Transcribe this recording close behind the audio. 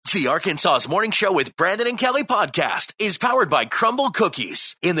The Arkansas's Morning Show with Brandon and Kelly podcast is powered by Crumble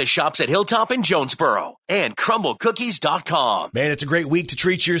Cookies in the shops at Hilltop and Jonesboro and crumblecookies.com. Man, it's a great week to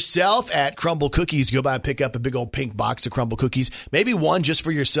treat yourself at Crumble Cookies. Go by and pick up a big old pink box of Crumble Cookies. Maybe one just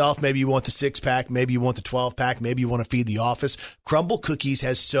for yourself. Maybe you want the 6-pack. Maybe you want the 12-pack. Maybe you want to feed the office. Crumble Cookies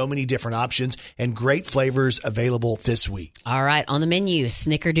has so many different options and great flavors available this week. All right, on the menu,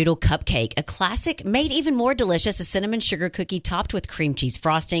 Snickerdoodle Cupcake, a classic made even more delicious, a cinnamon sugar cookie topped with cream cheese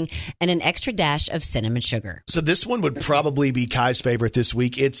frosting and an extra dash of cinnamon sugar. So this one would probably be Kai's favorite this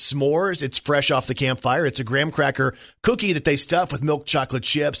week. It's s'mores. It's fresh off the campfire. It's a graham cracker cookie that they stuff with milk chocolate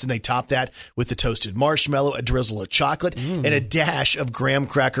chips, and they top that with the toasted marshmallow, a drizzle of chocolate, and a dash of graham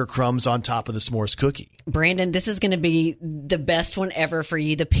cracker crumbs on top of the s'mores cookie. Brandon, this is going to be the best one ever for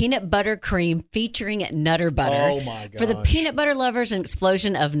you. The peanut butter cream featuring Nutter Butter. Oh, my gosh. For the peanut butter lovers, an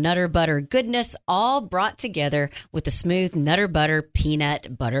explosion of Nutter Butter goodness, all brought together with the smooth Nutter Butter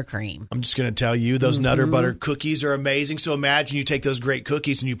peanut butter cream. I'm just going to tell you, those Nutter Butter cookies are amazing. So imagine you take those great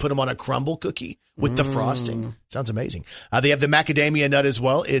cookies and you put them on a crumble cookie with the frosting. Sounds amazing. They have the macadamia nut as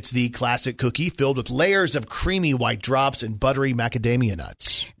well. It's the classic cookie filled with layers of creamy white drops and buttery macadamia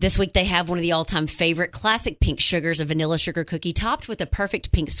nuts. This week they have one of the all-time favorite classic pink sugars, a vanilla sugar cookie topped with a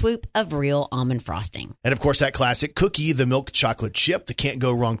perfect pink swoop of real almond frosting. And of course, that classic cookie, the milk chocolate chip, the can't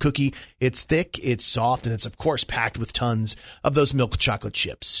go wrong cookie. It's thick, it's soft, and it's of course packed with tons of those milk chocolate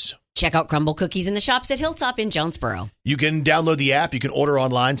chips. Check out Crumble Cookies in the shops at Hilltop in Jonesboro. You can download the app, you can order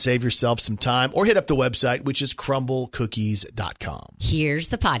online, save yourself some time, or hit up the website, which is crumblecookies.com. Here's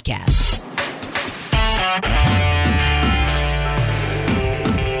the podcast.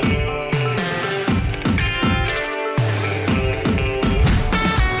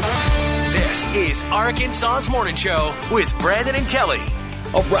 This is Arkansas's Morning Show with Brandon and Kelly.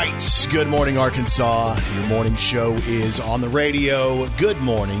 All right. Good morning, Arkansas. Your morning show is on the radio. Good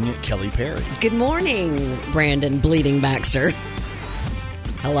morning, Kelly Perry. Good morning, Brandon Bleeding Baxter.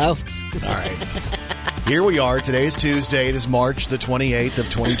 Hello. All right. Here we are. Today is Tuesday. It is March the 28th of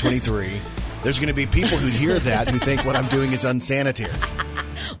 2023. There's going to be people who hear that who think what I'm doing is unsanitary.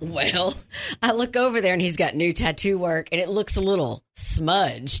 Well, I look over there and he's got new tattoo work and it looks a little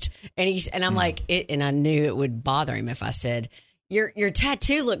smudged. And I'm like, and I knew it would bother him if I said, Your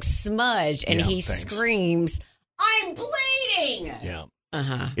tattoo looks smudged, and he screams, "I'm bleeding!" Yeah.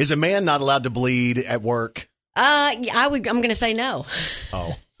 Uh-huh. Is a man not allowed to bleed at work? I'm going to say no.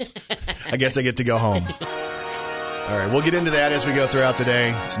 Oh. I guess I get to go home. All right, we'll get into that as we go throughout the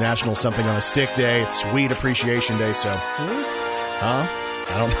day. It's National Something on a Stick Day. It's Weed Appreciation Day, so. Huh?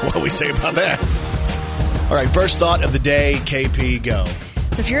 I don't know what we say about that. All right, first thought of the day, KP, go.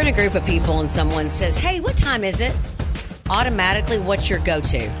 So if you're in a group of people and someone says, "Hey, what time is it?" Automatically, what's your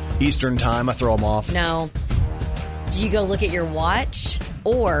go-to? Eastern time. I throw them off. No. Do you go look at your watch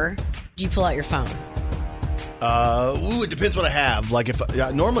or do you pull out your phone? It depends what I have. Like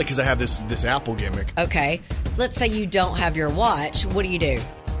normally because I have this Apple gimmick. Okay. Let's say you don't have your watch. What do?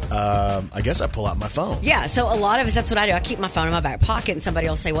 I guess I pull out my phone. Yeah, so a lot of us, that's what I do. I keep my phone in my back pocket and somebody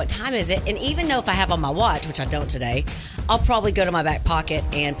will say, "What time is it?" And even though if I have on my watch, which I don't today, I'll probably go to my back pocket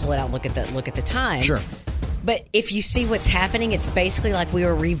and pull it out and look at the time. Sure. But if you see what's happening, it's basically like we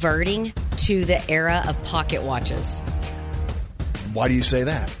were reverting to the era of pocket watches. Why do you say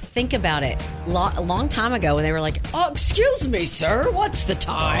that? Think about it. A long time ago when they were like, "Oh, excuse me, sir, what's the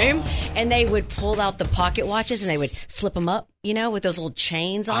time?" And they would pull out the pocket watches and they would flip them up, with those little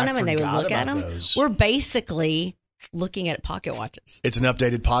chains on them, and they would look at them. Those. We're basically looking at pocket watches. It's an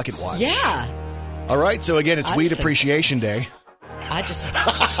updated pocket watch. Yeah. All right, so again, it's Weed Appreciation Day. Well,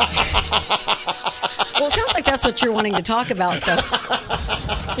 it sounds like that's what you're wanting to talk about, so.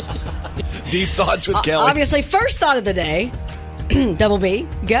 Deep thoughts with Kelly. Obviously, first thought of the day, Double B,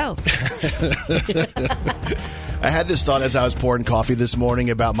 go. I had this thought as I was pouring coffee this morning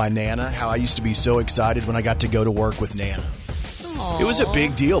about my Nana, how I used to be so excited when I got to go to work with Nana. Aww. It was a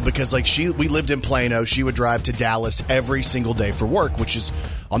big deal because we lived in Plano. She would drive to Dallas every single day for work, which is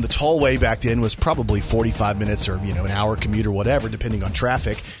on the tollway back then was probably 45 minutes or, an hour commute or whatever, depending on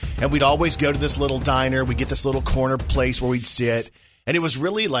traffic. And we'd always go to this little diner. We'd get this little corner place where we'd sit. And it was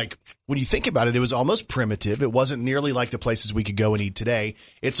really like, when you think about it, it was almost primitive. It wasn't nearly like the places we could go and eat today.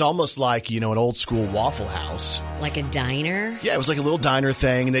 It's almost like, an old school Waffle House. Like a diner? Yeah, it was like a little diner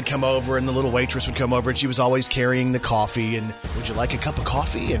thing. And they'd come over and the little waitress would come over and she was always carrying the coffee. And would you like a cup of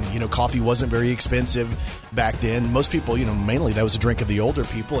coffee? And, coffee wasn't very expensive back then. Most people, mainly that was a drink of the older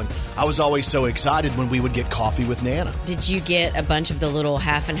people. And I was always so excited when we would get coffee with Nana. Did you get a bunch of the little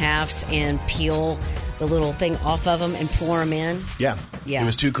half and halves and peel the little thing off of them and pour them in? Yeah. It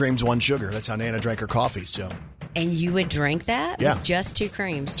was 2 creams, 1 sugar. That's how Nana drank her coffee. So And you would drink that with just 2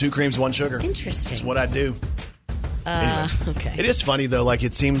 creams? 2 creams, 1 sugar. Interesting. That's what I do. Anyway, okay. It is funny though. Like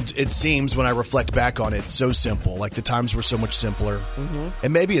it seems when I reflect back on it, so simple. Like the times were so much simpler,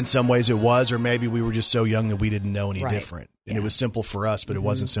 and maybe in some ways it was, or maybe we were just so young that we didn't know any different, and it was simple for us, but it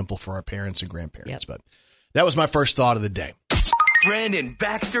wasn't simple for our parents and grandparents. Yep. But that was my first thought of the day. Brandon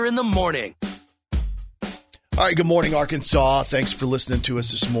Baxter in the morning. All right. Good morning, Arkansas. Thanks for listening to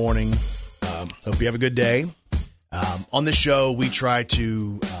us this morning. Hope you have a good day. On this show, we try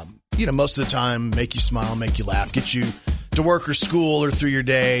to. Most of the time, make you smile, make you laugh, get you to work or school or through your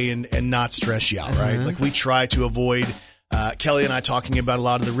day and not stress you out, right? Like we try to avoid Kelly and I talking about a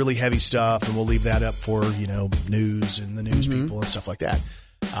lot of the really heavy stuff, and we'll leave that up for, news and the news people and stuff like that.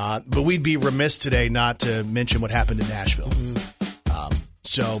 But we'd be remiss today not to mention what happened in Nashville.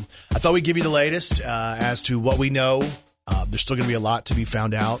 So I thought we'd give you the latest as to what we know. There's still going to be a lot to be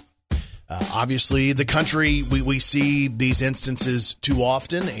found out. Obviously, the country, we see these instances too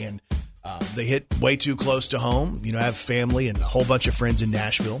often, and they hit way too close to home. I have family and a whole bunch of friends in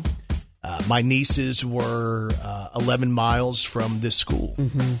Nashville. My nieces were 11 miles from this school.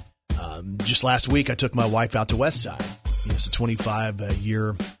 Just last week, I took my wife out to Westside. It's a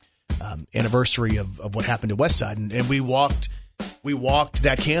 25-year anniversary of what happened at Westside, and we walked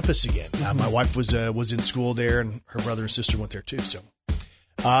that campus again. My wife was in school there, and her brother and sister went there too. So.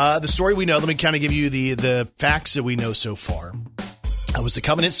 The story we know, let me kind of give you the facts that we know so far. It was the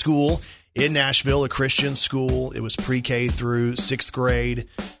Covenant School in Nashville, a Christian school. It was pre-K through 6th grade.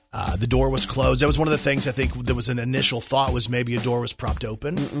 The door was closed. That was one of the things I think there was an initial thought was maybe a door was propped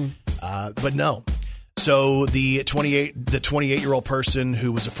open. But no. So the 28-year-old person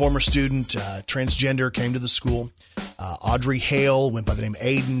who was a former student, transgender, came to the school. Audrey Hale, went by the name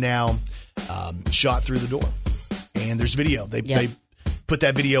Aiden now, shot through the door. And there's video. They put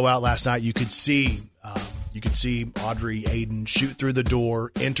that video out last night. You could see Audrey Aiden shoot through the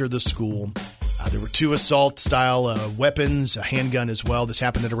door, enter the school. There were 2 assault-style weapons, a handgun as well. This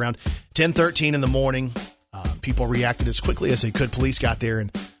happened at around 10:13 in the morning. People reacted as quickly as they could. Police got there,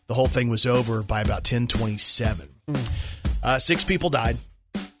 and the whole thing was over by about 10:27. 6 people died.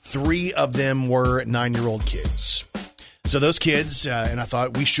 3 of them were 9-year-old kids. So those kids, and I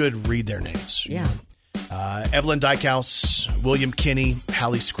thought we should read their names. Yeah. Evelyn Dykehouse, William Kinney,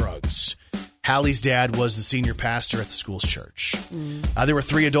 Hallie Scruggs. Hallie's dad was the senior pastor at the school's church. There were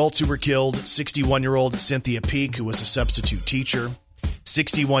 3 adults who were killed. 61-year-old Cynthia Peak, who was a substitute teacher.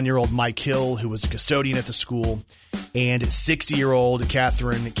 61-year-old Mike Hill, who was a custodian at the school. And 60-year-old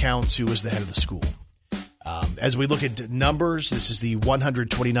Catherine Counts, who was the head of the school. As we look at numbers, this is the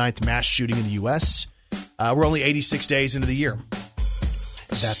 129th mass shooting in the U.S. We're only 86 days into the year.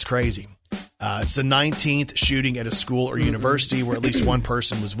 That's crazy. It's the 19th shooting at a school or university where at least one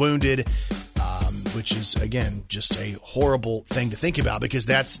person was wounded, which is, again, just a horrible thing to think about because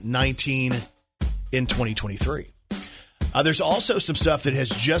that's 19 in 2023. There's also some stuff that has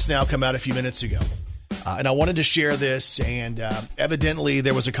just now come out a few minutes ago, and I wanted to share this, and evidently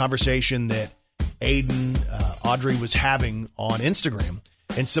there was a conversation that Audrey was having on Instagram,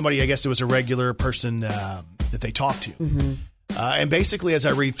 and somebody, I guess it was a regular person that they talked to. And basically, as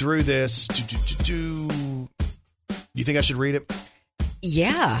I read through this, do you think I should read it?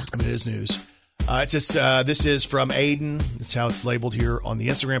 Yeah. I mean, it is news. It says, this is from Aiden. That's how it's labeled here on the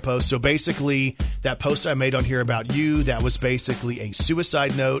Instagram post. So basically, that post I made on here about you, that was basically a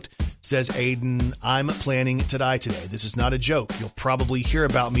suicide note. Says, Aiden, I'm planning to die today. This is not a joke. You'll probably hear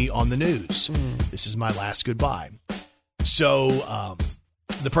about me on the news. This is my last goodbye. So,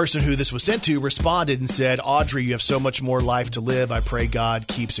 the person who this was sent to responded and said, Audrey, you have so much more life to live. I pray God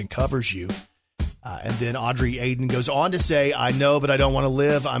keeps and covers you. And then Audrey Aiden goes on to say, I know, but I don't want to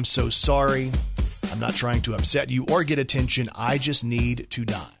live. I'm so sorry. I'm not trying to upset you or get attention. I just need to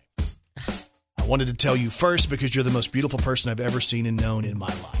die. I wanted to tell you first because you're the most beautiful person I've ever seen and known in my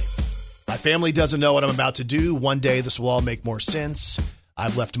life. My family doesn't know what I'm about to do. One day this will all make more sense.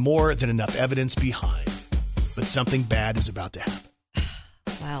 I've left more than enough evidence behind, but something bad is about to happen.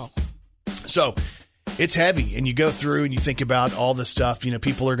 Wow. So it's heavy, and you go through and you think about all the stuff.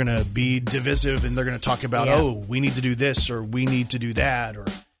 People are going to be divisive, and they're going to talk about, we need to do this or we need to do that, or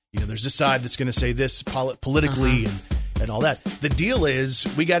there's this side that's going to say this politically and all that. The deal is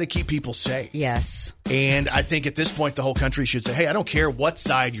we got to keep people safe. Yes. And I think at this point the whole country should say, hey, I don't care what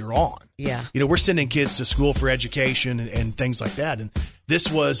side you're on. Yeah. We're sending kids to school for education and things like that. And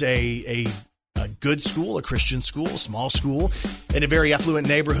this was a good school, a Christian school, a small school, in a very affluent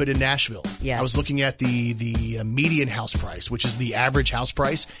neighborhood in Nashville. Yes. I was looking at the median house price, which is the average house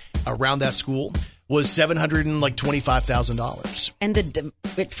price around that school, was $725,000. And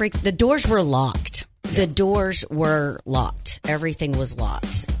the doors were locked. The doors were locked. Everything was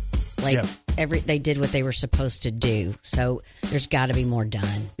locked. They did what they were supposed to do. So there's got to be more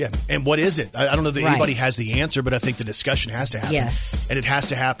done. Yeah. And what is it? I don't know that anybody has the answer, but I think the discussion has to happen. Yes. And it has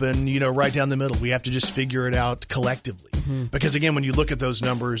to happen, right down the middle. We have to just figure it out collectively. Mm-hmm. Because, again, when you look at those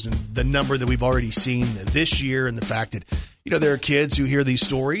numbers and the number that we've already seen this year and the fact that, there are kids who hear these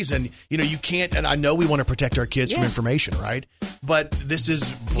stories and, you can't, and I know we want to protect our kids from information, right? But this is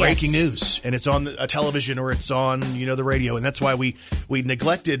breaking news and it's on a television or it's on, the radio. And that's why we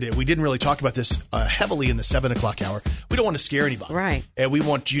neglected it. We didn't really talk about this heavily in the 7 o'clock hour. We don't want to scare anybody. Right. And we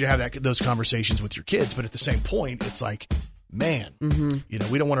want you to have those conversations with your kids. But at the same point, it's like, man,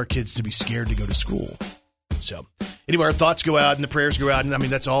 we don't want our kids to be scared to go to school. So anyway, our thoughts go out and the prayers go out. And I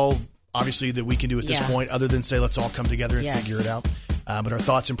mean, that's all obviously that we can do at this point other than say, let's all come together and figure it out. But our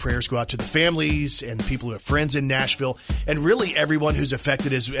thoughts and prayers go out to the families and the people who have friends in Nashville and really everyone who's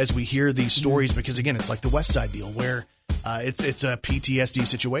affected as we hear these stories, because again, it's like the West Side deal where it's a PTSD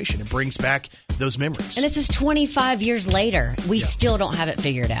situation. It brings back those memories. And this is 25 years later. We still don't have it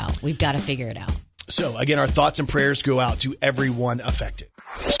figured out. We've got to figure it out. So again, our thoughts and prayers go out to everyone affected.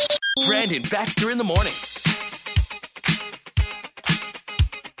 Brandon Baxter in the morning.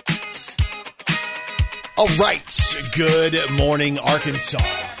 All right. Good morning, Arkansas.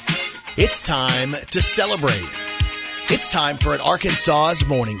 It's time to celebrate. It's time for an Arkansas's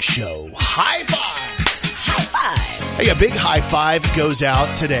morning show. High five. High five. Hey, a big high five goes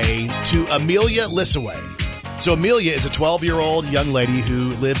out today to Amelia Lissaway. So Amelia is a 12-year-old young lady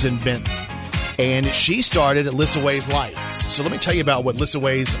who lives in Benton. And she started Lissaway's Lights. So let me tell you about what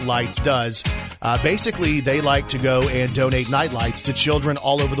Lissaway's Lights does. Basically, they like to go and donate night lights to children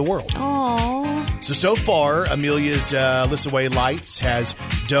all over the world. Aww. So far, Amelia's Lissaway Lights has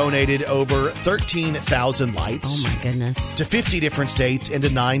donated over 13,000 lights. Oh, my goodness. To 50 different states and to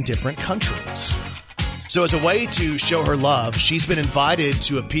 9 different countries. So as a way to show her love, she's been invited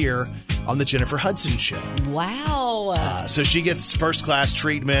to appear on the Jennifer Hudson show. Wow. So she gets first-class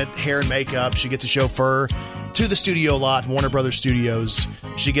treatment, hair and makeup. She gets a chauffeur to the studio lot, Warner Brothers Studios.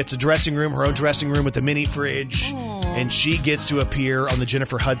 She gets a dressing room, her own dressing room with a mini fridge. Aww. And she gets to appear on the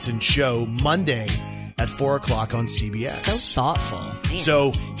Jennifer Hudson show Monday at 4 o'clock on CBS. So thoughtful. Man.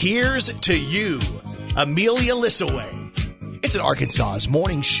 So here's to you, Amelia Lissaway. It's an Arkansas's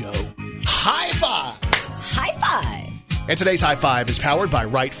morning show. High five. High five. And today's high five is powered by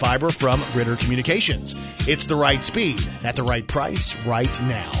Right Fiber from Ritter Communications. It's the right speed at the right price right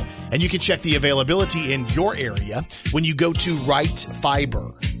now. And you can check the availability in your area when you go to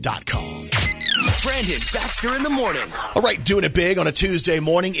rightfiber.com. Brandon Baxter in the morning. All right, doing it big on a Tuesday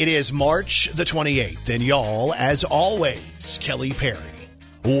morning. It is March the 28th. And y'all, as always, Kelly Perry.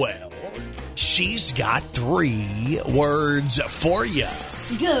 Well, she's got 3 words for you.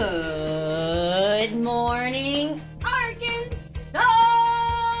 Good morning, Arkansas.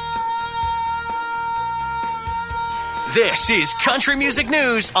 This is Country Music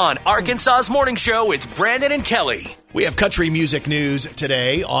News on Arkansas's Morning Show with Brandon and Kelly. We have country music news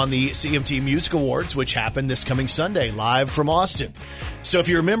today on the CMT Music Awards, which happened this coming Sunday, live from Austin. So if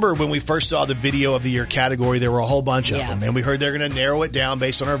you remember when we first saw the Video of the Year category, there were a whole bunch of them. And we heard they're going to narrow it down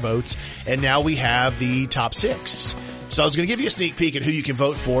based on our votes. And now we have the top 6. So I was going to give you a sneak peek at who you can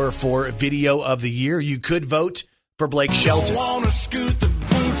vote for Video of the Year. You could vote for Blake Shelton.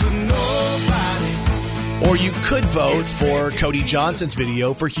 Or you could vote for Cody Johnson's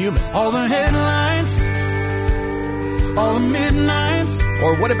video for Human. All the headlines, all the midnights.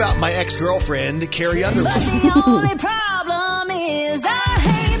 Or what about my ex-girlfriend, Carrie Underwood? But the only problem is I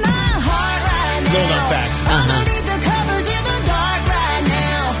hate my heart right It's a little known fact. Underneath the covers in the dark right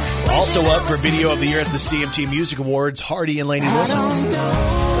now. Also up for Video of the Year at the CMT Music Awards, Hardy and Lainey Wilson. I don't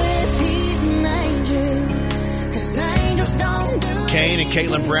know if he's an angel, 'cause angels don't do Kane and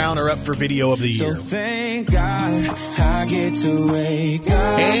Caitlin Brown are up for Video of the Year. So thank God I get to wake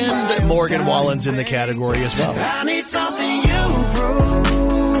up. And Morgan Wallen's in the category as well. I need something you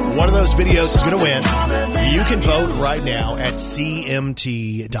prove. One of those videos is going to win. You can vote right now at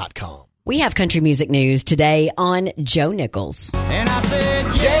CMT.com. We have country music news today on Joe Nichols. And I said,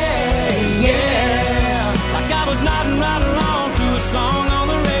 yeah, like I was nodding right along to a song on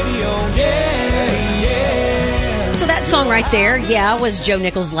the radio. Yeah. So that song right there, was Joe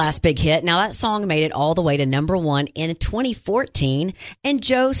Nichols' last big hit. Now that song made it all the way to number 1 in 2014, and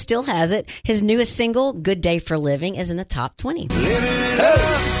Joe still has it. His newest single, Good Day for Living, is in the top 20. Living it up,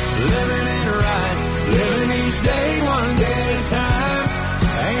 living it right, living each day one day at a time.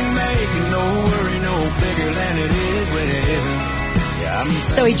 Ain't making no worry no bigger than it is when it isn't. Yeah,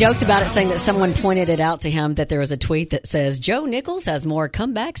 So he joked about it, saying that someone pointed it out to him that there was a tweet that says, Joe Nichols has more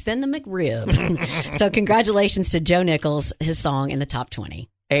comebacks than the McRib. So congratulations to Joe Nichols, his song in the top 20.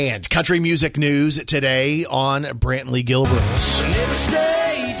 And country music news today on Brantley Gilbert.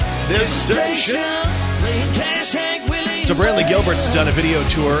 This station. So Brantley Gilbert's done a video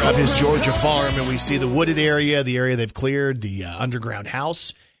tour of his Georgia farm, and we see the wooded area, the area they've cleared, the underground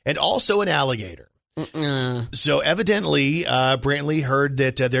house, and also an alligator. So evidently, Brantley heard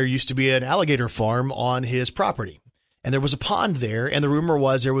that there used to be an alligator farm on his property, and there was a pond there, and the rumor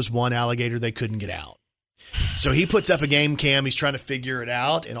was there was one alligator they couldn't get out. So he puts up a game cam. He's trying to figure it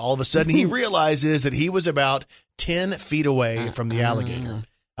out, and all of a sudden he realizes that he was about 10 feet away from the alligator.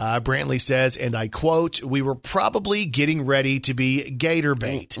 Brantley says, and I quote, "We were probably getting ready to be gator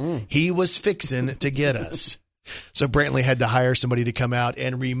bait. He was fixin' to get us." So Brantley had to hire somebody to come out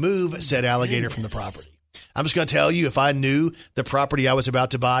and remove said alligator from the property. I'm just going to tell you, if I knew the property I was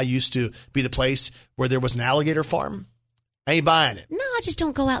about to buy used to be the place where there was an alligator farm, I ain't buying it. No, I just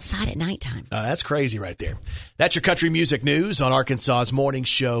don't go outside at nighttime. That's crazy right there. That's your country music news on Arkansas's Morning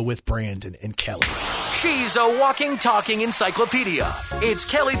Show with Brandon and Kelly. She's a walking, talking encyclopedia. It's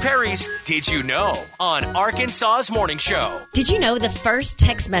Kelly Perry's Did You Know on Arkansas's Morning Show. Did you know the first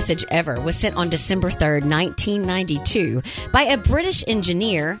text message ever was sent on December 3rd, 1992 by a British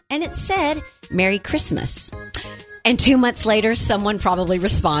engineer, and it said, "Merry Christmas." And 2 months later, someone probably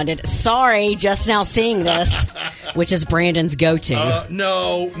responded, "Sorry, just now seeing this," which is Brandon's go-to.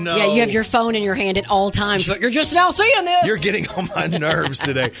 No. Yeah, you have your phone in your hand at all times, but you're just now seeing this. You're getting on my nerves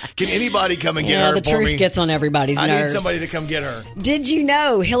today. Can anybody come and get her the for me? truth gets on everybody's nerves. I need somebody to come get her. Did you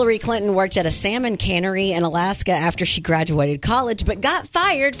know Hillary Clinton worked at a salmon cannery in Alaska after she graduated college, but got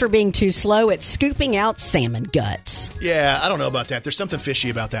fired for being too slow at scooping out salmon guts? Yeah, I don't know about that. There's something fishy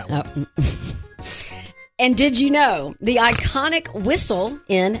about that one. And did you know the iconic whistle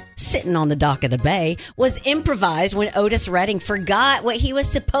in Sitting on the Dock of the Bay was improvised when Otis Redding forgot what he was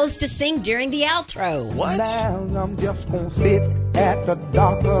supposed to sing during the outro? What? Now I'm just gonna sit at the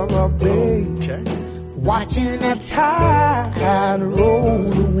dock of the bay, Okay. watching the tide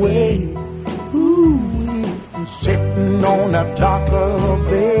roll away. Ooh, I'm sitting on the dock of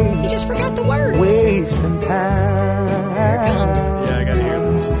the bay, He just forgot the words. wasting time. Here it comes. Yeah, I got to hear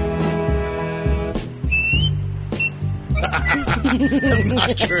this. That's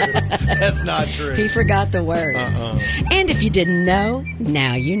not true. That's not true. He forgot the words. And if you didn't know,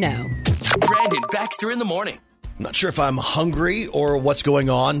 now you know. Brandon Baxter in the morning. I'm not sure if I'm hungry or what's going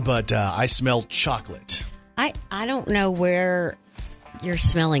on, but I smell chocolate. I don't know where you're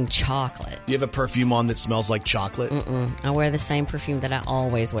smelling chocolate. You have a perfume on that smells like chocolate? I wear the same perfume that I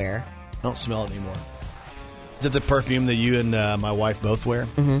always wear. I don't smell it anymore. Is it the perfume that you and my wife both wear?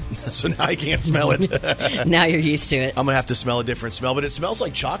 Mm-hmm. So now I can't smell it. Now you're used to it. I'm going to have to smell a different smell, but it smells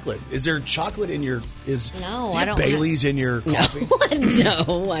like chocolate. Is there chocolate in your... No, do you I have don't. Bailey's in your coffee?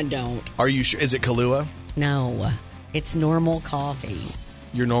 No, I don't. Are you sure? Is it Kahlua? No, it's normal coffee.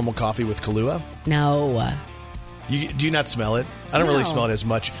 Your normal coffee with Kahlua? No. Do you not smell it? I don't really smell it as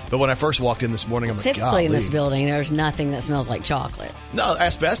much, but when I first walked in this morning, I'm like, Typically in this golly. building, there's nothing that smells like chocolate. No,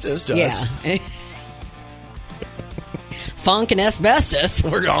 asbestos does. Yeah. Funk and asbestos.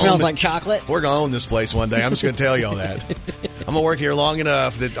 We're gonna smells own like chocolate. We're going to own this place one day. I'm just going to tell you all that. I'm going to work here long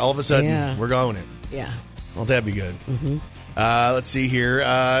enough that all of a sudden we're going to own it. Yeah. Well, that'd be good. Mm-hmm. Let's see here.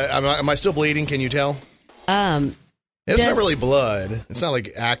 Am I still bleeding? Can you tell? It's not really blood. It's not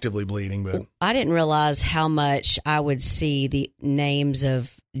like actively bleeding, but I didn't realize how much I would see the names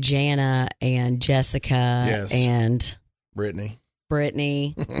of Jana and Jessica and Brittany.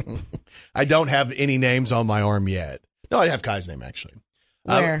 I don't have any names on my arm yet. No, I have Kai's name, actually.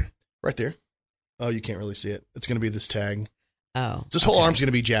 Where? Right there. Oh, you can't really see it. It's going to be this tag. Oh. This whole arm's going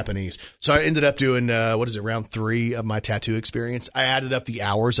to be Japanese. So I ended up doing, round 3 of my tattoo experience. I added up the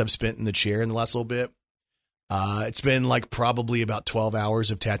hours I've spent in the chair in the last little bit. It's been like probably about 12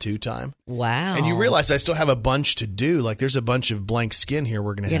 hours of tattoo time. Wow. And you realize I still have a bunch to do. Like there's a bunch of blank skin here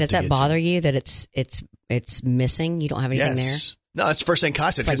we're going to have to get to. Does that bother you that it's missing? You don't have anything there? No, that's the first thing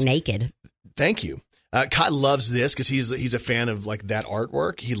Kai said. It's like naked. Thank you. Kai loves this because he's a fan of like that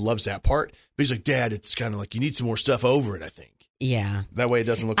artwork. He loves that part. But he's like, Dad, it's kind of like you need some more stuff over it, I think. Yeah. That way it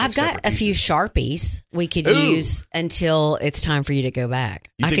doesn't look like I've got a few Sharpies we could use until it's time for you to go back.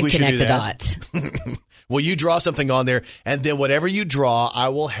 You I think can we should connect do the that? dots. Well, you draw something on there, and then whatever you draw, I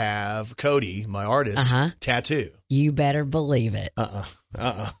will have Cody, my artist, tattoo. You better believe it.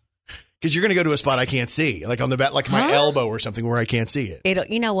 Because you're going to go to a spot I can't see, like on the back, like my elbow or something where I can't see it.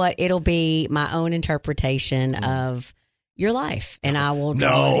 You know what? It'll be my own interpretation of your life, and I will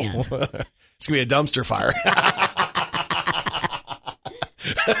draw it in. It's going to be a dumpster fire.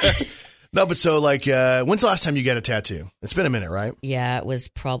 No, but so like, when's the last time you got a tattoo? It's been a minute, right? Yeah, it was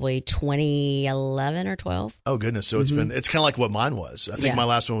probably 2011 or 12. Oh goodness! So it's kind of like what mine was. I think my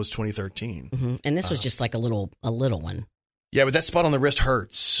last one was 2013, and this was just like a little one. Yeah, but that spot on the wrist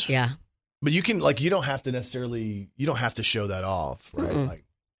hurts. Yeah, but you can you don't have to show that off, right? Like,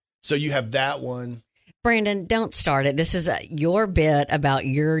 so you have that one. Brandon, don't start it. This is your bit about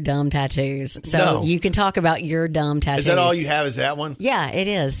your dumb tattoos. So you can talk about your dumb tattoos. Is that all you have? Is that one? Yeah, it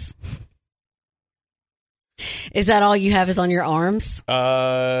is. Is that all you have is on your arms?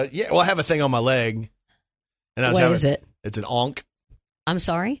 Yeah. Well, I have a thing on my leg. And what is it? It's an onk. I'm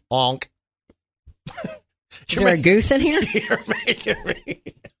sorry? Onk. Is there a goose in here? You're making me.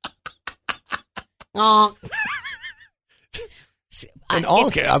 Onk. An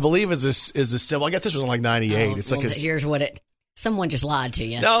onk, I believe, is a symbol. I got this one in like 98. It's like here's what someone just lied to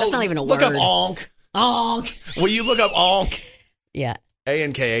you. No, that's not even a word. Look up onk. Onk. Will you look up onk? Yeah.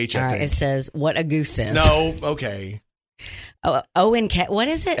 A-N-K-H, I think. It says what a goose is. No, okay. O-N-K, what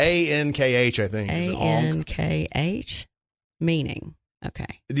is it? A-N-K-H, I think. A-N-K-H? Meaning.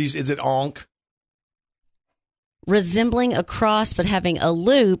 Okay. Is it onk? Resembling a cross but having a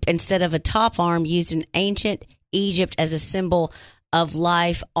loop instead of a top arm, used in ancient Egypt as a symbol of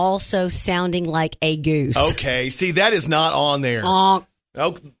life, also sounding like a goose. Okay. See, that is not on there. Onk.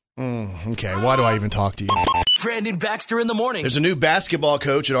 Oh, okay. Why do I even talk to you? Brandon Baxter in the morning. There's a new basketball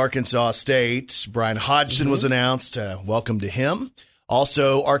coach at Arkansas State. Brian Hodgson was announced. Welcome to him.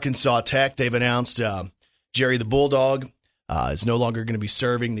 Also, Arkansas Tech, they've announced Jerry the Bulldog is no longer going to be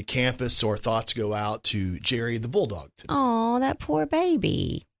serving the campus. So our thoughts go out to Jerry the Bulldog today. Oh, that poor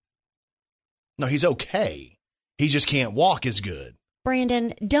baby. No, he's okay. He just can't walk as good.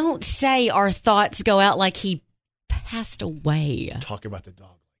 Brandon, don't say our thoughts go out like he passed away. Talk about the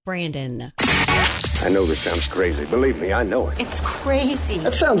dog. Brandon. I know this sounds crazy. Believe me, I know it. It's crazy.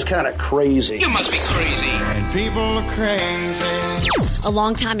 That sounds kind of crazy. You must be crazy. And people are crazy. A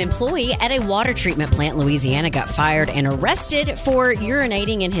longtime employee at a water treatment plant in Louisiana got fired and arrested for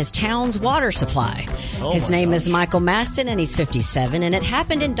urinating in his town's water supply. His name is Michael Maston, and he's 57, and it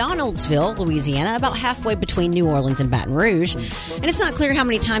happened in Donaldsville, Louisiana, about halfway between New Orleans and Baton Rouge. And it's not clear how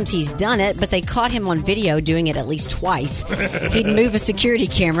many times he's done it, but they caught him on video doing it at least twice. He'd move a security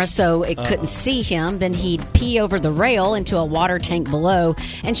camera so it couldn't see him. Then he'd pee over the rail into a water tank below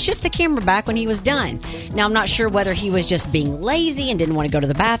and shift the camera back when he was done. Now, I'm not sure whether he was just being lazy and didn't want to go to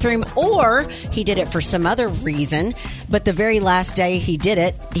the bathroom, or he did it for some other reason. But the very last day he did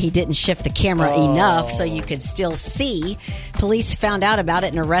it, he didn't shift the camera enough so you could still see. Police found out about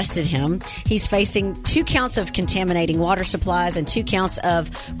it and arrested him. He's facing 2 counts of contaminating water supplies and 2 counts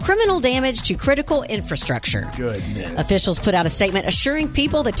of criminal damage to critical infrastructure. Goodness. Officials put out a statement assuring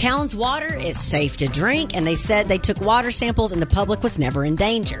people the town's water is safe to drink, and they said they took water samples and the public was never in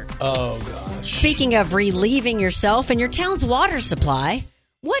danger. Oh, gosh. Speaking of relieving yourself in your town's water supply,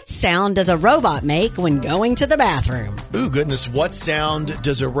 what sound does a robot make when going to the bathroom? Ooh, goodness. What sound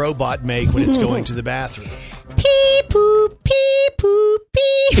does a robot make when it's going to the bathroom? Pee, poop, pee, poop,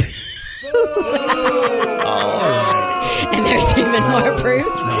 pee. And there's even more proof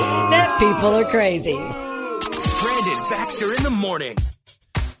that people are crazy. Brandon Baxter in the morning.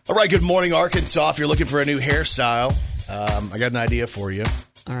 All right, good morning, Arkansas. If you're looking for a new hairstyle, I got an idea for you.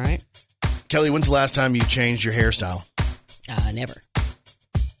 All right. Kelly, when's the last time you changed your hairstyle? Never.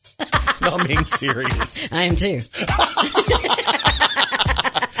 No, I'm being serious. I am too.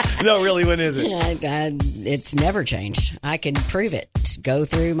 No, really, when is it? It's never changed. I can prove it. Just go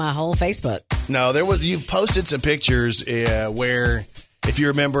through my whole Facebook. No, you've posted some pictures where, if you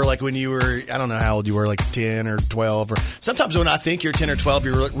remember, like when you were, I don't know how old you were, like 10 or 12. Or sometimes when I think you're 10 or 12,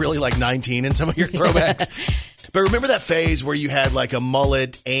 you're really like 19 in some of your throwbacks. But remember that phase where you had like a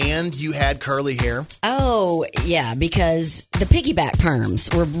mullet and you had curly hair? Oh, yeah, because the piggyback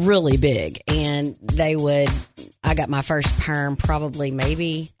perms were really big. And I got my first perm probably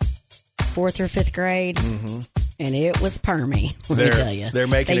maybe 4th or 5th grade. Mm-hmm. And it was permy, let me tell you. They're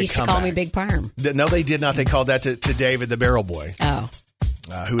making They used to call me Big Perm. No, they did not. They called that to David the Barrel Boy. Oh.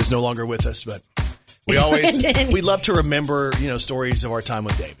 Who is no longer with us, but we love to remember, stories of our time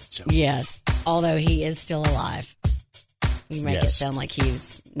with David. So. Yes, although he is still alive. You make it sound like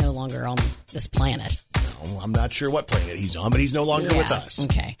he's no longer on this planet. No, I'm not sure what planet he's on, but he's no longer with us.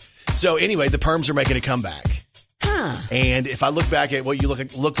 Okay. So anyway, the perms are making a comeback. Huh. And if I look back at what you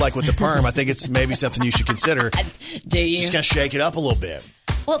look like with the perm, I think it's maybe something you should consider. Do you? Just kind of shake it up a little bit.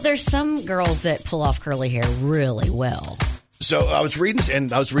 Well, there's some girls that pull off curly hair really well. So I was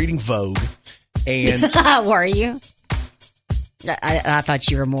reading Vogue, and were you? I thought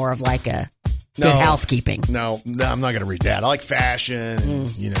you were more of like a Good housekeeping. No, I'm not going to read that. I like fashion,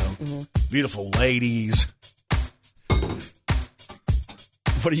 beautiful ladies.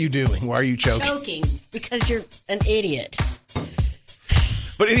 What are you doing? Why are you choking? Choking because you're an idiot.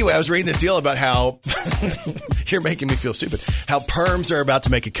 But anyway, I was reading this deal about how you're making me feel stupid. How perms are about to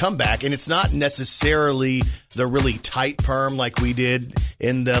make a comeback, and it's not necessarily the really tight perm like we did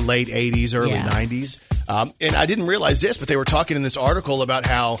in the late 80s, early 90s. And I didn't realize this, but they were talking in this article about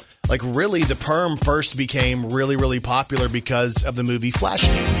how, like, really the perm first became really, really popular because of the movie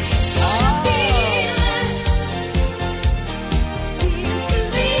Flashdance.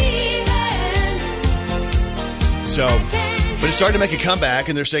 But it started to make a comeback,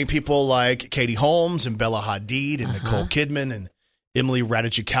 and they're saying people like Katie Holmes and Bella Hadid and Nicole Kidman and Emily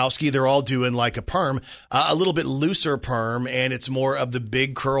Ratajkowski, they're all doing like a perm, a little bit looser perm, and it's more of the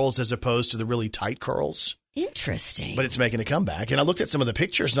big curls as opposed to the really tight curls. Interesting. But it's making a comeback. And I looked at some of the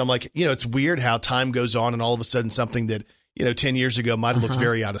pictures, and I'm like, it's weird how time goes on, and all of a sudden something that, 10 years ago might have looked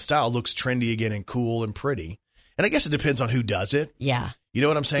very out of style looks trendy again and cool and pretty. And I guess it depends on who does it. Yeah. You know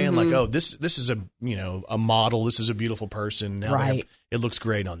what I'm saying? Like, this is a model. This is a beautiful person. Now it looks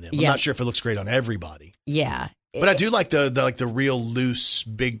great on them. I'm not sure if it looks great on everybody. Yeah. But I do like the real loose,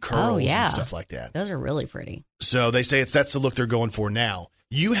 big curls and stuff like that. Those are really pretty. So they say that's the look they're going for now.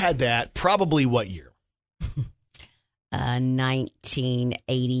 You had that probably what year?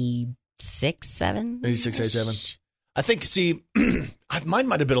 1986, 7? 86, 87. I think, mine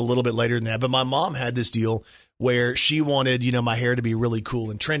might have been a little bit later than that, but my mom had this deal where she wanted, my hair to be really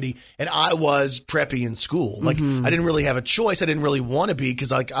cool and trendy. And I was preppy in school. Like, I didn't really have a choice. I didn't really want to be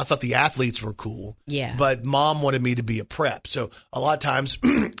because I thought the athletes were cool. Yeah. But mom wanted me to be a prep. So a lot of times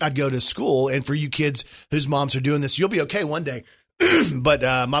I'd go to school. And for you kids whose moms are doing this, you'll be okay one day. But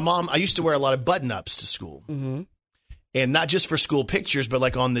my mom, I used to wear a lot of button-ups to school. Mm-hmm. And not just for school pictures, but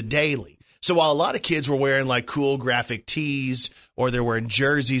like on the daily. So while a lot of kids were wearing like cool graphic tees or they're wearing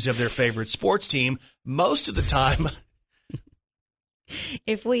jerseys of their favorite sports team, most of the time,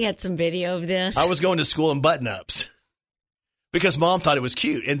 if we had some video of this, I was going to school in button-ups because mom thought it was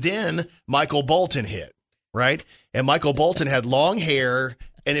cute. And then Michael Bolton hit, right? And Michael Bolton had long hair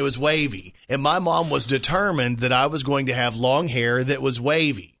and it was wavy. And my mom was determined that I was going to have long hair that was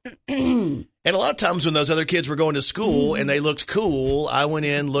wavy. And a lot of times when those other kids were going to school and they looked cool, I went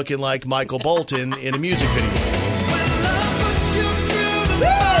in looking like Michael Bolton in a music video.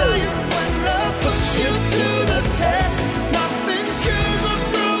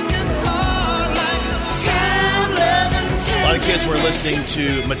 A lot of kids were listening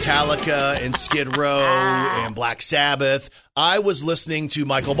to Metallica and Skid Row and Black Sabbath. I was listening to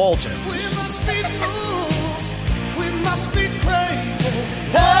Michael Bolton. We must be fools. We must be crazy.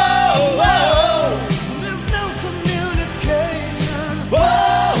 Whoa, whoa. There's no communication.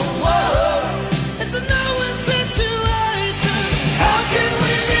 Whoa, whoa. It's a no-win situation. How can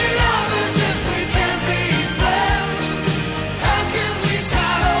we be lovers if we can't be friends? How can we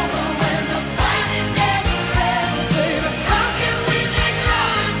start over when the fighting never ends? Baby, how can we make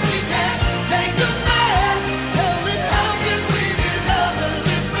love if we can't make amends? Tell me, how can we be lovers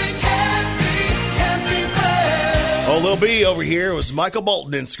if we can't be friends? Oh, Lil B over here was Michael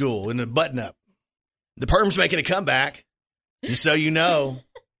Bolton in school in a button-up. The perm's making a comeback, and so you know.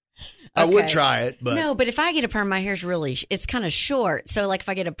 I would try it, but no. But if I get a perm, my hair's it's kind of short. So, like, if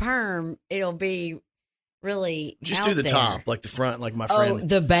I get a perm, it'll be really just out do the there. top, like the front, like my friend. Oh,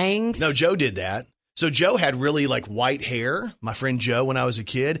 the bangs. No, Joe did that. So Joe had really like white hair. My friend Joe, when I was a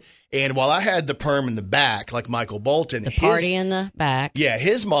kid, and while I had the perm in the back, like Michael Bolton, the party in the back. Yeah,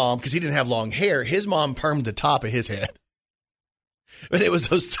 his mom, because he didn't have long hair, his mom permed the top of his head. But it was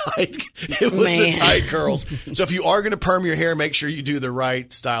those tight, the tight curls. So if you are going to perm your hair, make sure you do the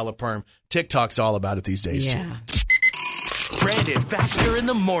right style of perm. TikTok's all about it these days, too. Brandon Baxter in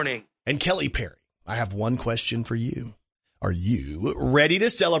the morning. And Kelly Perry, I have one question for you. Are you ready to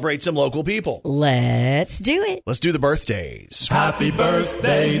celebrate some local people? Let's do it. Let's do the birthdays. Happy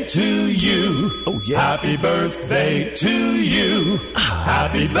birthday to you. Oh, yeah. Happy birthday to you.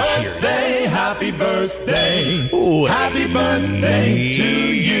 Happy birthday, happy birthday. Ooh, happy birthday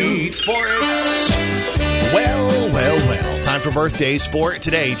to you. For it. Well. Time for birthdays for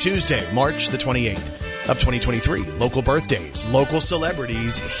today, Tuesday, March the 28th of 2023. Local birthdays, local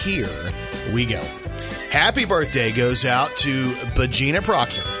celebrities. Here we go. Happy birthday goes out to Bagina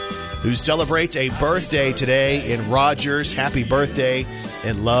Proctor, who celebrates a birthday today in Rogers. Happy birthday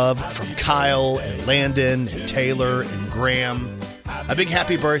and love from Kyle and Landon and Taylor and Graham. A big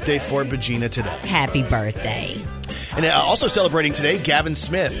happy birthday for Bagina today. Happy birthday. And also celebrating today, Gavin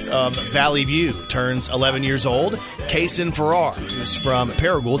Smith of Valley View turns 11 years old. Kaysen Farrar, who's from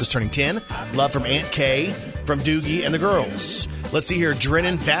Paragould, is turning 10. Love from Aunt Kay, from Doogie and the girls. Let's see here.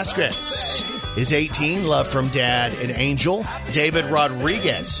 Drennan Vasquez is 18. Love from Dad and Angel. David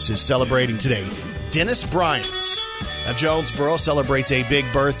Rodriguez is celebrating today. Dennis Bryant of Jonesboro celebrates a big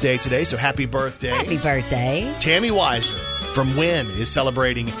birthday today, so happy birthday. Happy birthday. Tammy Weiser from Wynn is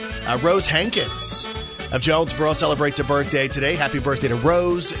celebrating. Rose Hankins of Jonesboro celebrates a birthday today. Happy birthday to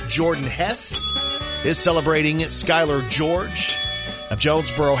Rose. Jordan Hess is celebrating. Skylar George of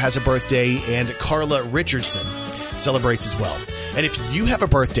Jonesboro has a birthday, and Carla Richardson celebrates as well. And if you have a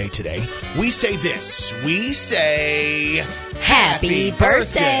birthday today, we say this. We say Happy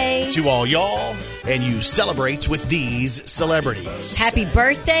birthday to all y'all, and you celebrate with these celebrities. Happy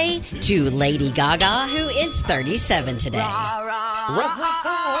birthday to Lady Gaga, who is 37 today.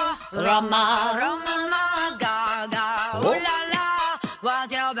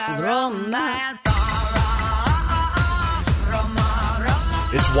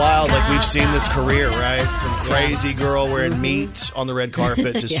 It's wild, like we've seen this career, right? From crazy girl wearing meat on the red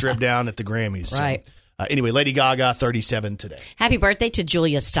carpet to strip down at the Grammys. Right. So, anyway, Lady Gaga, 37 today. Happy birthday to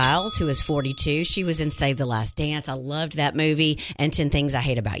Julia Stiles, who is 42. She was in Save the Last Dance. I loved that movie, and 10 Things I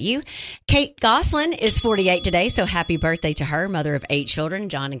Hate About You. Kate Gosselin is 48 today, so happy birthday to her, mother of 8 children,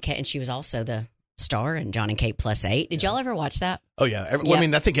 John and Kate, and she was also the star in John and Kate Plus 8. Did y'all ever watch that? Oh, yeah. Well, I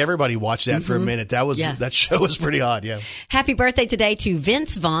mean, I think everybody watched that for a minute. That show was pretty odd, yeah. Happy birthday today to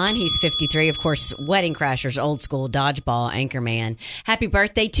Vince Vaughn. He's 53. Of course, Wedding Crashers, old school, dodgeball, anchorman. Happy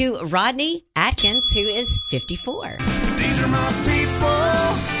birthday to Rodney Atkins, who is 54. These are my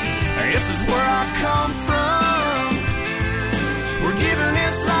people. This is where I come from. We're giving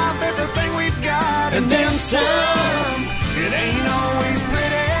this life everything we've got, and then some. It ain't always pretty.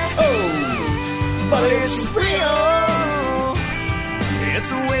 But it's real. It's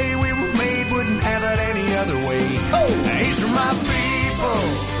the way we were made. Wouldn't have it any other way. These are my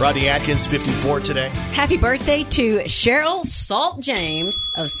people. Rodney Atkins, 54 today. Happy birthday to Cheryl Salt James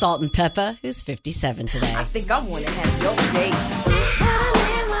of Salt and Pepper, who's 57 today. I think I want to have your date.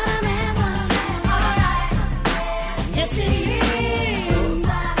 Yes, it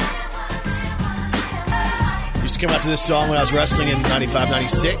is. Used to come out to this song when I was wrestling in 95,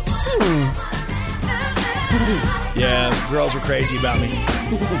 96. Yeah, girls were crazy about me.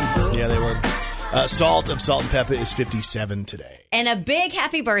 Yeah, they were. Salt of Salt and Pepper is 57 today. And a big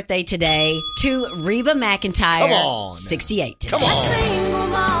happy birthday today to Reba McEntire. Come on. 68 today. Come on. A single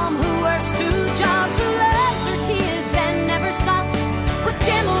mom who works 2 jobs, who loves her kids and never stops, with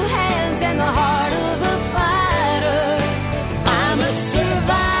gentle hands and the heart of a fighter. I'm a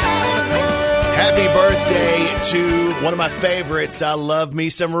survivor. Happy birthday to one of my favorites. I love me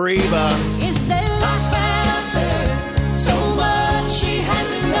some Reba. Is there life out there? So much she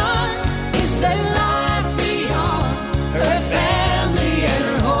hasn't done. Is there life beyond her family and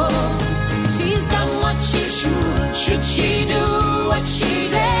her home? She's done what she should. Should she do what she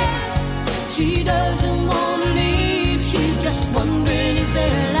does? She doesn't want to leave. She's just wondering, is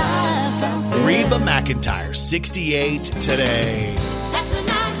there life out there? Reba McEntire, 68 today. That's the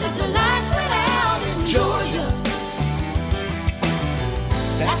night that the lights went out in Georgia.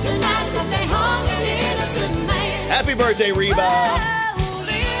 That's the night that they hung an innocent man. Happy birthday, Reba. Oh,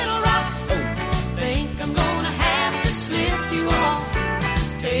 little rock. Think I'm gonna have to slip you off.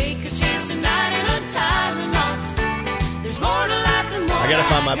 Take a chance tonight and untie the knot. There's more to life than more. I gotta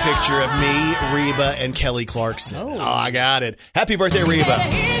find my picture of me, Reba, and Kelly Clarkson. Oh, I got it. Happy birthday, Reba.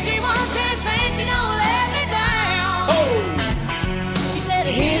 Here's your one chance, fancy, don't let me down. She said,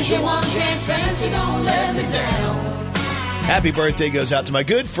 here's your one chance, fancy, don't let me down. Happy birthday goes out to my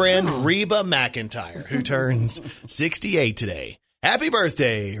good friend, Reba McEntire, who turns 68 today. Happy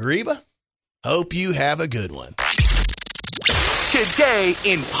birthday, Reba. Hope you have a good one. Today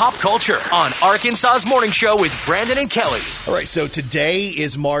in pop culture on Arkansas's Morning Show with Brandon and Kelly. All right, so today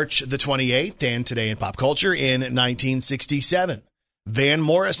is March the 28th, and today in pop culture in 1967, Van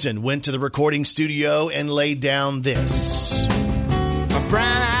Morrison went to the recording studio and laid down this. A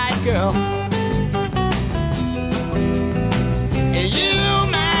brown-eyed girl. You,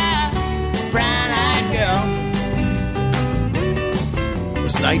 my brown-eyed girl. It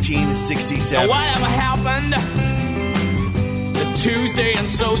was 1967. Now whatever happened to Tuesday and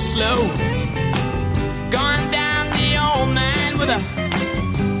so slow? Gone down the old man with a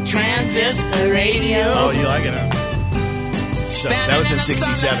transistor radio. Oh, you like it, huh? So that was in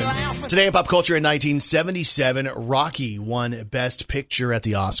 67. Today in pop culture in 1977, Rocky won Best Picture at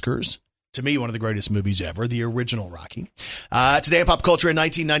the Oscars. To me, one of the greatest movies ever, the original Rocky. Today in pop culture in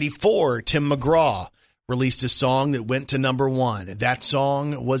 1994, Tim McGraw released a song that went to number 1. That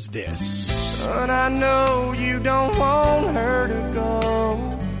song was this. But I know you don't want her to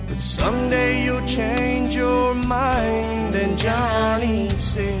go, but someday you'll change your mind. And Johnny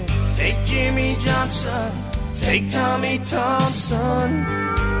said, take Jimmy Johnson, take Tommy Thompson,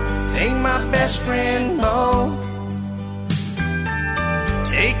 take my best friend Bo,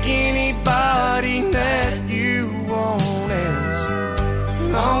 take anybody that you want,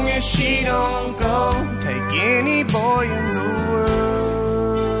 as long as she don't go. Take any boy in the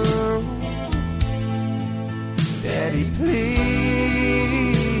world. Daddy, please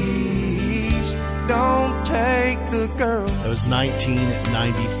don't take the girl. That was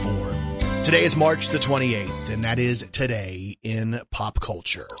 1994. Today is March the 28th, and that is Today in Pop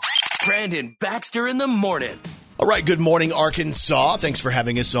Culture. Brandon Baxter in the morning. All right, good morning, Arkansas. Thanks for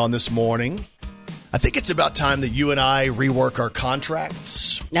having us on this morning. I think it's about time that you and I rework our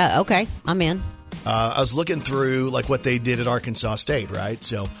contracts. Okay, I'm in. I was looking through like what they did at Arkansas State, right?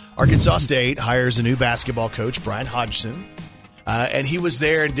 So Arkansas State hires a new basketball coach, Brian Hodgson, and he was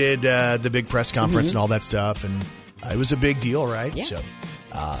there and did the big press conference and all that stuff, and it was a big deal, right? Yeah. So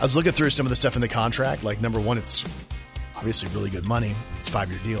I was looking through some of the stuff in the contract. Like, number one, it's obviously really good money. It's a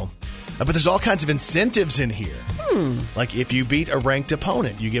 5-year deal. But there's all kinds of incentives in here. Like if you beat a ranked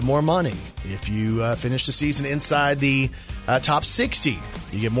opponent, you get more money. If you finish the season inside the top 60,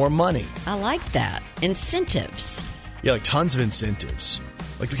 you get more money. I like that. Incentives. Yeah, like tons of incentives.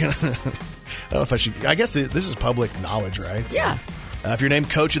 Like the kind of, I don't know if I should. I guess this is public knowledge, right? So, Yeah. if you're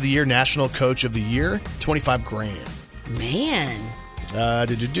named Coach of the Year, National Coach of the Year, $25,000. Man.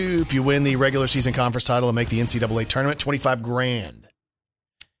 If you win the regular season conference title and make the NCAA tournament, $25,000.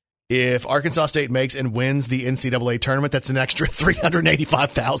 If Arkansas State makes and wins the NCAA tournament, that's an extra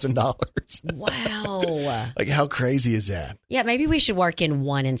 $385,000. Wow. Like, how crazy is that? Yeah, maybe we should work in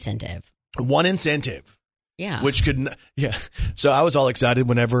one incentive. One incentive. Yeah. Which could, yeah. So I was all excited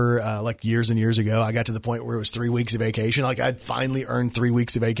whenever, like years and years ago, I got to the point where it was 3 weeks of vacation. Like I'd finally earned 3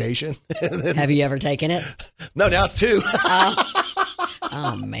 weeks of vacation. Have you ever taken it? No, now it's 2.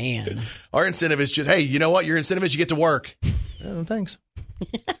 Oh, man. Our incentive is just, hey, you know what? Your incentive is you get to work. Oh, thanks.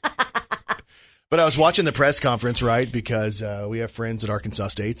 But I was watching the press conference, right? Because we have friends at Arkansas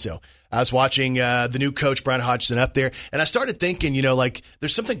State. So I was watching the new coach, Brian Hodgson, up there. And I started thinking, like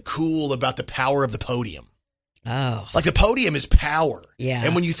there's something cool about the power of the podium. Oh. Like the podium is power. Yeah.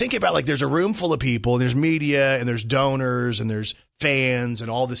 And when you think about like there's a room full of people, and there's media and there's donors and there's fans and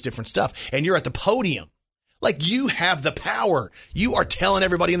all this different stuff. And you're at the podium. Like you have the power. You are telling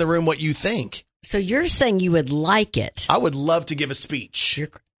everybody in the room what you think. So you're saying you would like it? I would love to give a speech.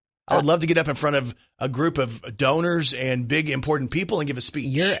 I would love to get up in front of a group of donors and big important people and give a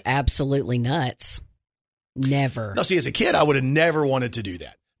speech. You're absolutely nuts. Never. No, see, as a kid, I would have never wanted to do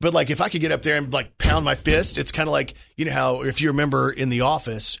that. But like if I could get up there and like pound my fist, it's kind of like, you know how if you remember in The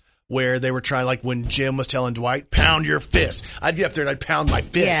Office where they were trying, like when Jim was telling Dwight, pound your fist. I'd get up there and I'd pound my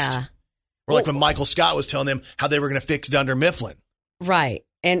fist. Yeah. Or like when Michael Scott was telling them how they were going to fix Dunder Mifflin. Right.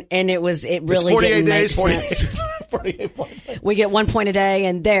 And it really 48 didn't days, make 48, sense. 48 points. We get 1 point a day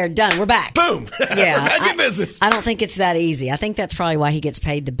and they're done. We're back. Boom. Yeah. We're back in business. I don't think it's that easy. I think that's probably why he gets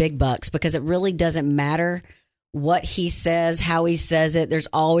paid the big bucks, because it really doesn't matter what he says, how he says it. There's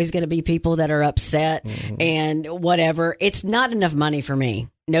always going to be people that are upset and whatever. It's not enough money for me.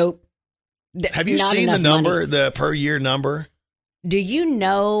 Nope. Have you Not seen the enough number, money. the per year number? Do you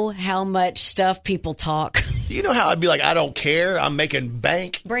know how much stuff people talk? You know how I'd be like, I don't care. I'm making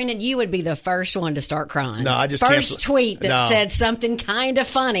bank. Brandon, you would be the first one to start crying. No, I just first tweet that No. said something kind of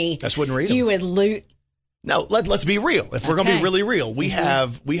funny. Just wouldn't read them. You would loot. No, let's be real. If we're going to Okay. be really real, we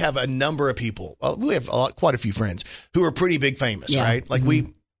have a number of people. Well, we have quite a few friends who are pretty big famous, Yeah. right? Like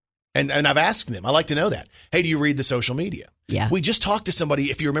and I've asked them. I like to know that. Hey, do you read the social media? Yeah. We just talked to somebody,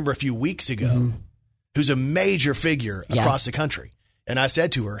 if you remember, a few weeks ago, who's a major figure across the country, and I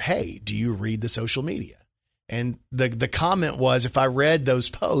said to her, "Hey, do you read the social media?" And the comment was, if I read those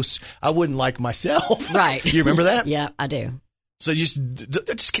posts, I wouldn't like myself. Right. You remember that? Yeah, I do. So you just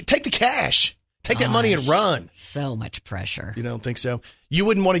take the cash. Take that money and run. So much pressure. You don't think so? You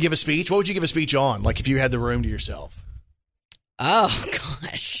wouldn't want to give a speech? What would you give a speech on? Like if you had the room to yourself? Oh,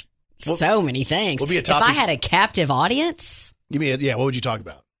 gosh. So many things. What would be a if topic? I had a captive audience, What would you talk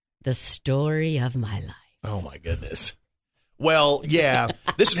about? the story of my life. Oh, my goodness. Well, yeah,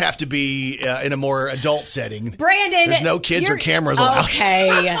 this would have to be in a more adult setting. Brandon. There's no kids or cameras allowed. Okay.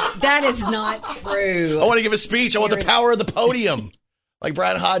 That is not true. I want to give a speech. I want the power of the podium. Like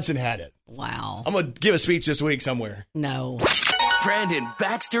Brian Hodgson had it. Wow. I'm going to give a speech this week somewhere.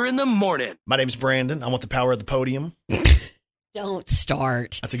 Don't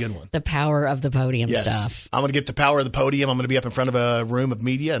start. That's a good one. The power of the podium stuff. I'm going to get the power of the podium. I'm going to be up in front of a room of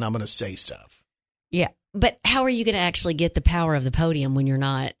media, and I'm going to say stuff. Yeah, but how are you going to actually get the power of the podium when you're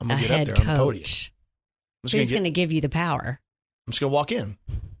not a head coach? On the podium. Who's going to give you the power? I'm just going to walk in.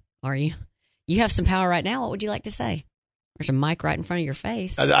 Are you? You have some power right now. What would you like to say? There's a mic right in front of your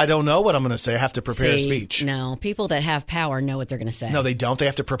face. I don't know what I'm going to say. I have to prepare a speech. No, people that have power know what they're going to say. No, they don't. They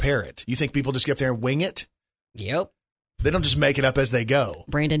have to prepare it. You think people just get up there and wing it? Yep. They don't just make it up as they go.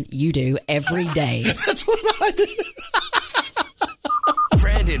 Brandon, you do every day. That's what I do.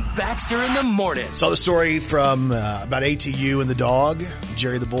 Brandon Baxter in the morning. Saw the story from about ATU and the dog,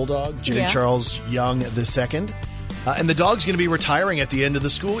 Jerry the Bulldog, Jenny Charles Young II. And the dog's going to be retiring at the end of the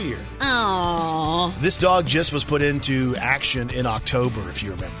school year. Aww. This dog just was put into action in October, if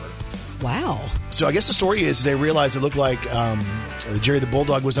you remember. Wow. So I guess the story is they realized it looked like Jerry the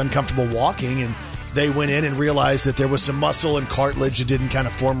Bulldog was uncomfortable walking, and they went in and realized that there was some muscle and cartilage that didn't kind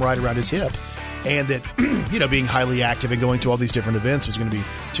of form right around his hip, and that, being highly active and going to all these different events was going to be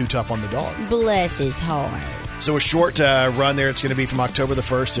too tough on the dog. Bless his heart. So a short run there. It's going to be from October the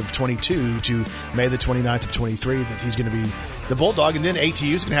 1st of 22 to May the 29th of 23 that he's going to be the Bulldog, and then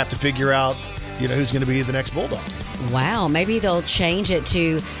ATU is going to have to figure out, who's going to be the next Bulldog. Wow. Maybe they'll change it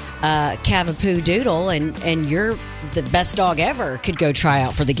to Cavapoo Doodle, and you're the best dog ever could go try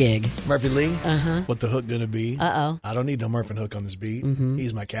out for the gig. Murphy Lee? Uh-huh. What the hook going to be? Uh-oh. I don't need no Murphy Hook on this beat. Mm-hmm.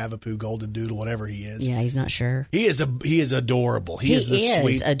 He's my Cavapoo, Golden Doodle, whatever he is. Yeah, he's not sure. He is adorable. He is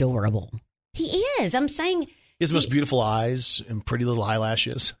sweet. Adorable. He is. I'm saying... He has the most beautiful eyes and pretty little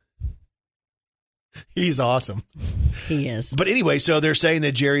eyelashes. He's awesome. He is. But anyway, so they're saying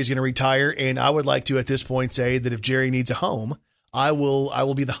that Jerry's going to retire, and I would like to, at this point, say that if Jerry needs a home, I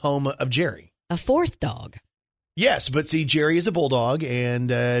will be the home of Jerry. A fourth dog. Yes, but see, Jerry is a Bulldog, and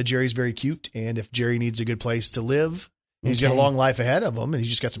Jerry's very cute, and if Jerry needs a good place to live, and he's got a long life ahead of him, and he's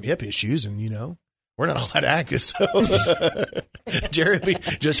just got some hip issues, and, we're not all that active, so Jerry would be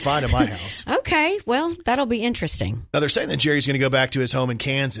just fine at my house. Okay, well, that'll be interesting. Now, they're saying that Jerry's going to go back to his home in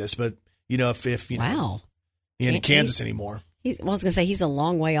Kansas, but, if wow. He ain't in Kansas anymore. I was going to say, he's a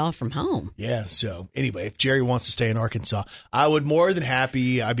long way off from home. Yeah, so anyway, if Jerry wants to stay in Arkansas, I'd be more than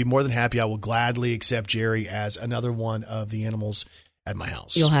happy. I will gladly accept Jerry as another one of the animals at my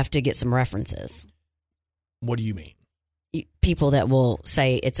house. You'll have to get some references. What do you mean? People that will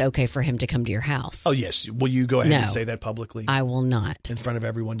say it's okay for him to come to your house. Oh, yes. Will you go ahead and say that publicly? I will not. In front of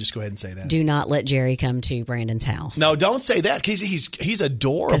everyone, just go ahead and say that. Do not let Jerry come to Brandon's house. No, don't say that, because he's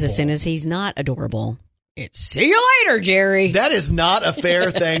adorable. Because as soon as he's not adorable, it's see you later, Jerry. That is not a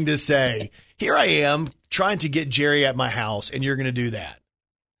fair thing to say. Here I am trying to get Jerry at my house, and you're going to do that.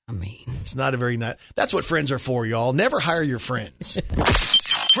 I mean, it's not a very nice. That's what friends are for, y'all. Never hire your friends.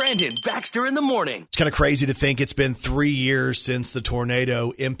 Brandon Baxter in the morning. It's kind of crazy to think it's been 3 years since the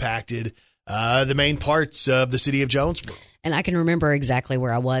tornado impacted the main parts of the city of Jonesboro. And I can remember exactly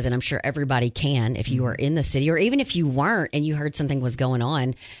where I was, and I'm sure everybody can if you were in the city, or even if you weren't and you heard something was going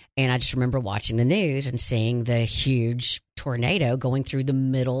on. And I just remember watching the news and seeing the huge tornado going through the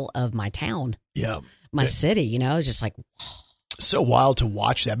middle of my town. Yeah. My city, it was just like, whoa. So wild to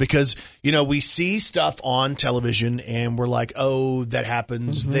watch that, because, we see stuff on television and we're like, oh, that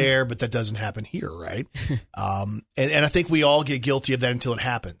happens there, but that doesn't happen here, right? And I think we all get guilty of that until it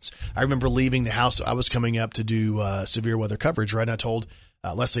happens. I remember leaving the house. I was coming up to do severe weather coverage, right? And I told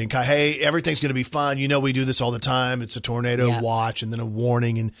Leslie and Kai, hey, everything's going to be fine. We do this all the time. It's a tornado watch and then a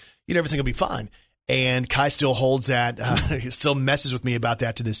warning, and, everything will be fine. And Kai still holds that, still messes with me about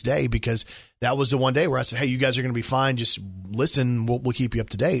that to this day, because that was the one day where I said, hey, you guys are going to be fine. Just listen. We'll keep you up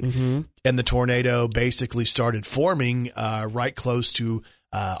to date. Mm-hmm. And the tornado basically started forming right close to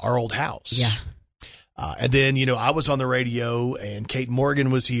our old house. Yeah. And then, I was on the radio, and Kate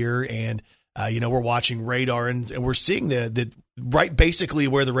Morgan was here, and, we're watching radar, and we're seeing the right basically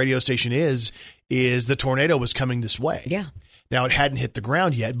where the radio station is the tornado was coming this way. Yeah. Now, it hadn't hit the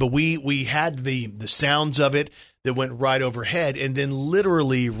ground yet, but we had the sounds of it that went right overhead, and then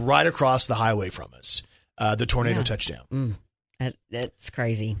literally right across the highway from us, the tornado touched down. That's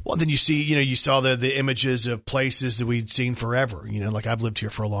crazy. Well, then you saw the images of places that we'd seen forever. Like I've lived here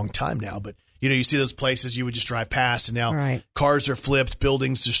for a long time now, but, you see those places you would just drive past, and now cars are flipped,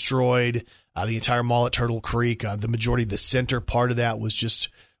 buildings destroyed, the entire mall at Turtle Creek, the majority of the center part of that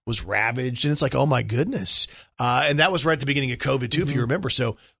was ravaged, and it's like, oh my goodness. And that was right at the beginning of COVID too, if you remember.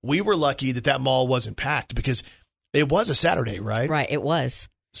 So we were lucky that mall wasn't packed, because it was a Saturday, right? Right, it was.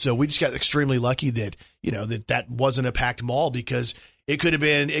 So we just got extremely lucky that, that wasn't a packed mall, because it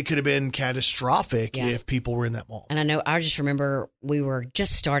could have been catastrophic if people were in that mall. And I just remember we were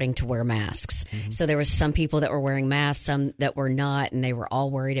just starting to wear masks. So there was some people that were wearing masks, some that were not, and they were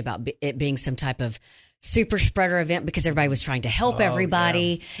all worried about it being some type of super spreader event because everybody was trying to help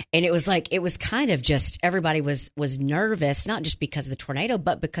everybody. Yeah. And it was kind of just everybody was nervous, not just because of the tornado,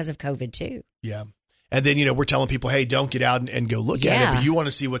 but because of COVID too. Yeah. And then, we're telling people, hey, don't get out and go look at it. But you want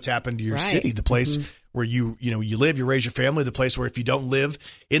to see what's happened to your city, the place where you live, you raise your family, the place where if you don't live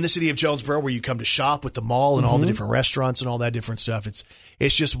in the city of Jonesboro, where you come to shop with the mall and all the different restaurants and all that different stuff.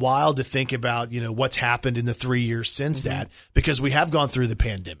 It's just wild to think about, what's happened in the 3 years since that, because we have gone through the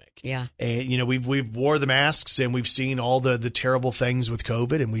pandemic. Yeah. And, we've wore the masks and we've seen all the terrible things with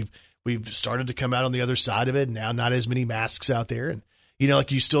COVID, and we've started to come out on the other side of it. Now, not as many masks out there. And,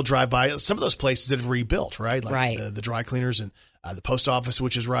 you still drive by some of those places that have rebuilt, right? Like the dry cleaners and the post office,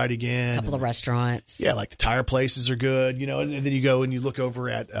 which is right again. A couple of restaurants. Yeah, like the tire places are good, and then you go and you look over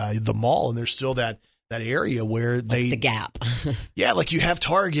at the mall, and there's still that area where the Gap. Yeah, like you have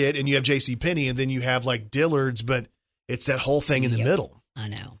Target and you have JCPenney, and then you have like Dillard's, but it's that whole thing in the middle. I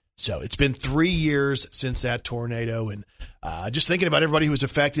know. So it's been 3 years since that tornado, and just thinking about everybody who was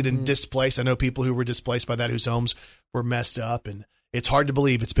affected and displaced. I know people who were displaced by that, whose homes were messed up, and it's hard to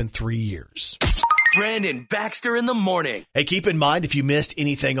believe it's been 3 years. Brandon Baxter in the morning. Hey, keep in mind, if you missed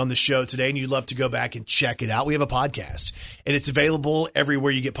anything on the show today and you'd love to go back and check it out, we have a podcast, and it's available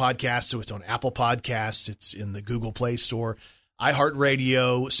everywhere you get podcasts. So it's on Apple Podcasts, it's in the Google Play Store,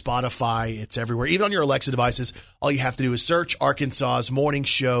 iHeartRadio, Spotify, it's everywhere. Even on your Alexa devices, all you have to do is search Arkansas's Morning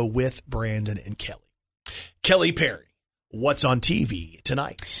Show with Brandon and Kelly. Kelly Perry, what's on TV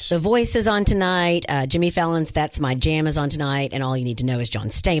tonight? The Voice is on tonight. Jimmy Fallon's That's My Jam is on tonight. And all you need to know is John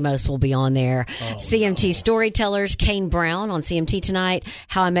Stamos will be on there. CMT Storytellers, Kane Brown on CMT tonight.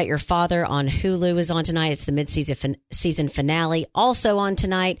 How I Met Your Father on Hulu is on tonight. It's the mid-season finale. Also on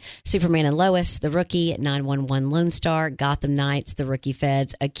tonight, Superman and Lois, The Rookie, 911 Lone Star, Gotham Knights, The Rookie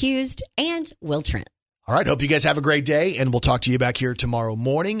Feds, Accused, and Will Trent. All right. Hope you guys have a great day, and we'll talk to you back here tomorrow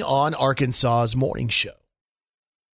morning on Arkansas's Morning Show.